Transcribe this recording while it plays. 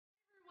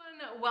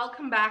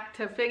welcome back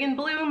to Fig and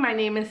Blue. My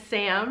name is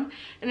Sam,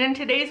 and in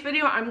today's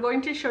video I'm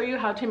going to show you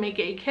how to make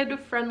a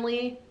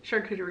kid-friendly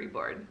charcuterie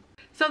board.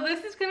 So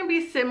this is going to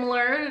be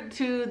similar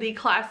to the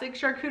classic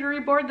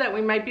charcuterie board that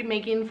we might be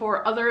making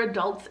for other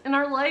adults in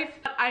our life.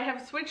 I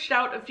have switched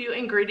out a few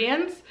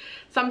ingredients,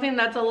 something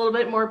that's a little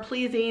bit more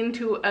pleasing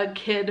to a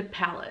kid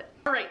palate.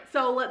 Alright,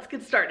 so let's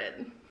get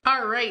started.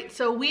 Alright,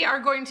 so we are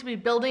going to be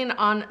building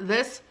on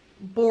this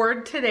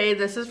board today.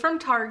 This is from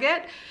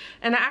Target,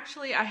 and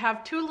actually I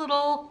have two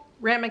little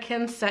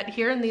Ramekins set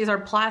here, and these are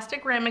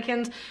plastic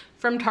Ramekins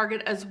from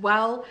Target as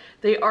well.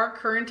 They are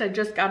current. I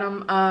just got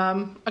them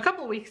a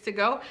couple weeks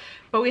ago,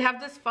 but we have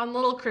this fun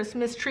little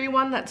Christmas tree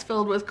one that's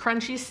filled with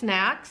crunchy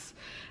snacks,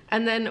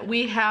 and then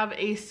we have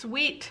a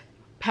sweet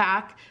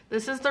pack.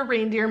 This is the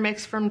reindeer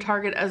mix from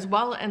Target as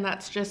well, and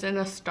that's just in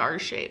a star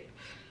shape.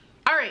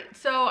 Alright,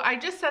 so I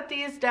just set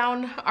these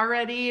down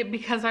already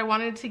because I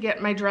wanted to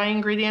get my dry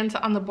ingredients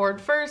on the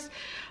board first,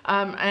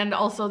 and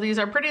also these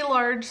are pretty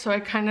large, so I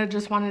kind of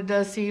just wanted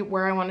to see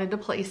where I wanted to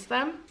place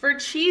them. For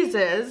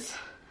cheeses,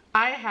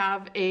 I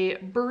have a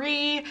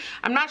Brie.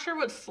 I'm not sure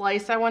what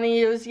slice I want to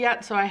use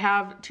yet, so I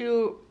have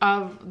two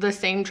of the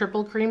same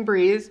triple cream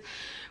Bries.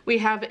 We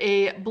have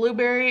a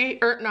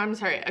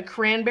a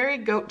Cranberry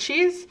Goat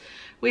cheese.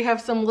 We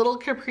have some little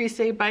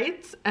caprese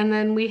bites, and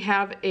then we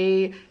have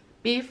a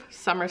beef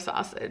summer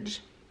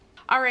sausage.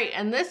 Alright,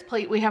 and this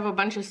plate we have a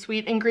bunch of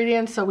sweet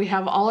ingredients, so we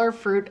have all our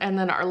fruit and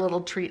then our little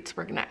treats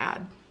we're gonna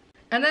add.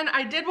 And then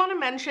I did want to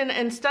mention,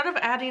 instead of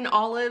adding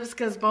olives,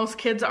 because most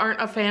kids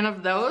aren't a fan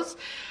of those,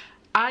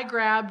 I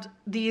grabbed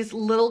these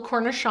little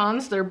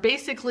Cornichons. They're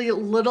basically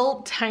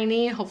little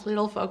tiny, hopefully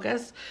it'll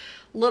focus,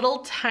 little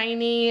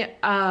tiny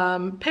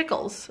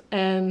pickles,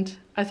 and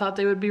I thought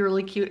they would be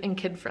really cute and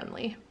kid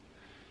friendly.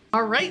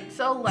 Alright,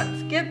 so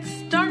let's get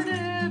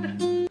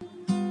started.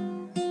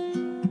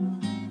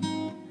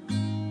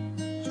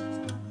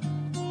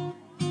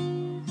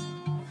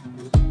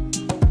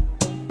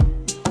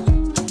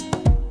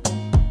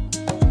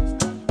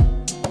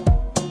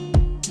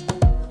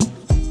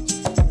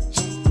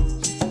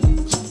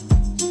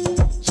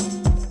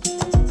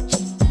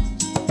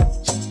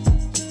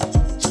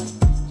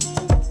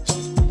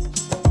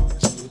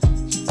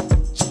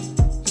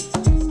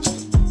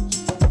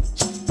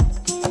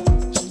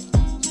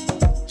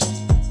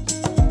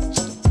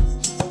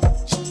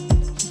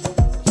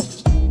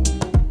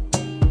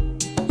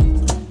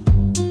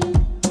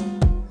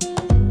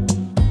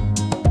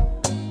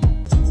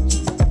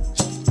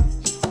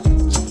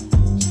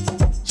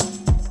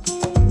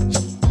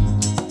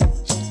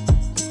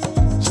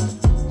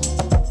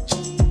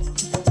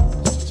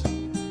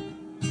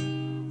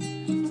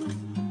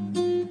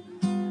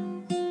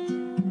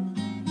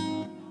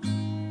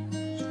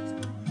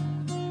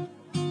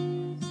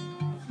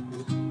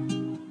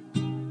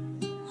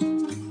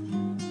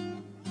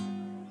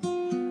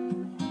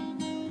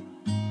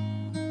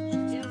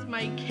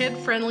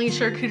 Kid-friendly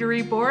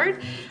charcuterie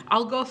board.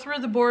 I'll go through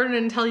the board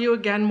and tell you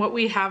again what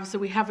we have. So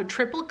we have a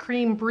triple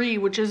cream Brie,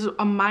 which is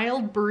a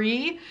mild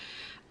Brie.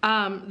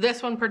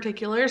 This one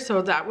particular,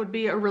 so that would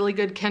be a really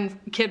good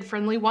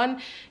kid-friendly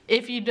one.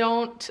 If you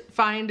don't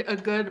find a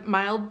good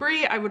mild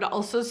Brie, I would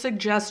also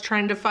suggest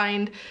trying to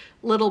find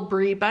little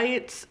Brie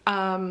bites.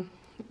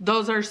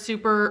 Those are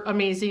super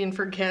amazing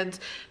for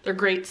kids. They're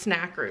great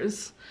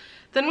snackers.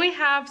 Then we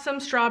have some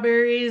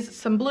strawberries,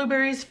 some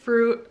blueberries,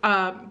 fruit,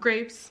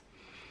 grapes.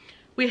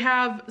 We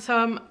have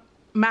some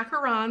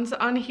macarons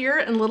on here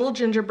and little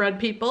gingerbread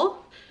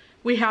people.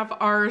 We have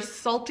our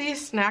salty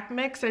snack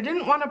mix. I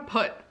didn't want to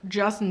put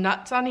just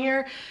nuts on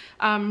here,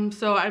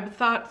 so I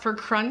thought for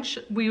crunch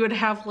we would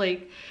have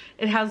it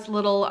has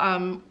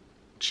little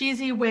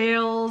cheesy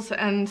whales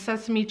and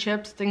sesame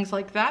chips, things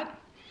like that.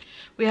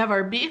 We have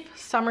our beef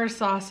summer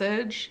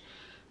sausage.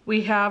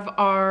 We have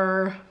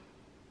our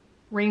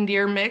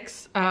reindeer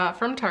mix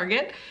from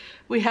Target.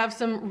 We have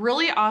some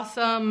really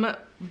awesome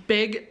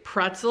big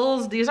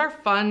pretzels. These are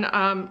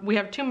fun. We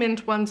have two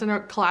mint ones and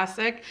a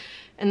classic,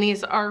 and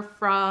these are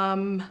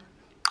from,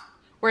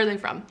 where are they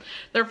from?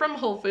 They're from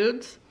Whole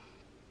Foods.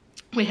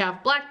 We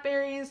have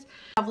Blackberries.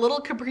 We have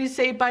little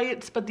caprese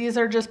bites, but these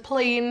are just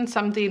plain,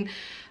 something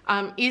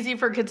easy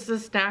for kids to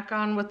snack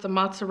on with the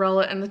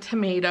mozzarella and the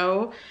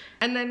tomato.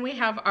 And then we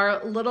have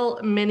our little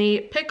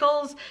mini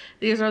pickles.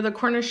 These are the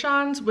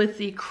Cornichons with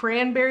the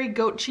Cranberry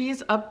Goat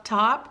cheese up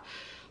top.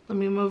 Let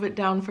me move it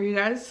down for you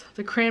guys.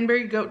 The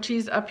Cranberry Goat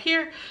cheese up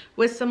here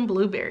with some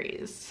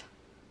blueberries.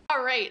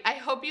 Alright, I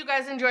hope you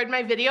guys enjoyed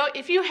my video.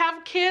 If you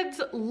have kids,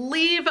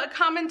 leave a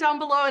comment down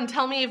below and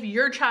tell me if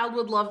your child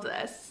would love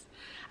this.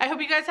 I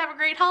hope you guys have a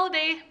great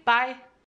holiday. Bye.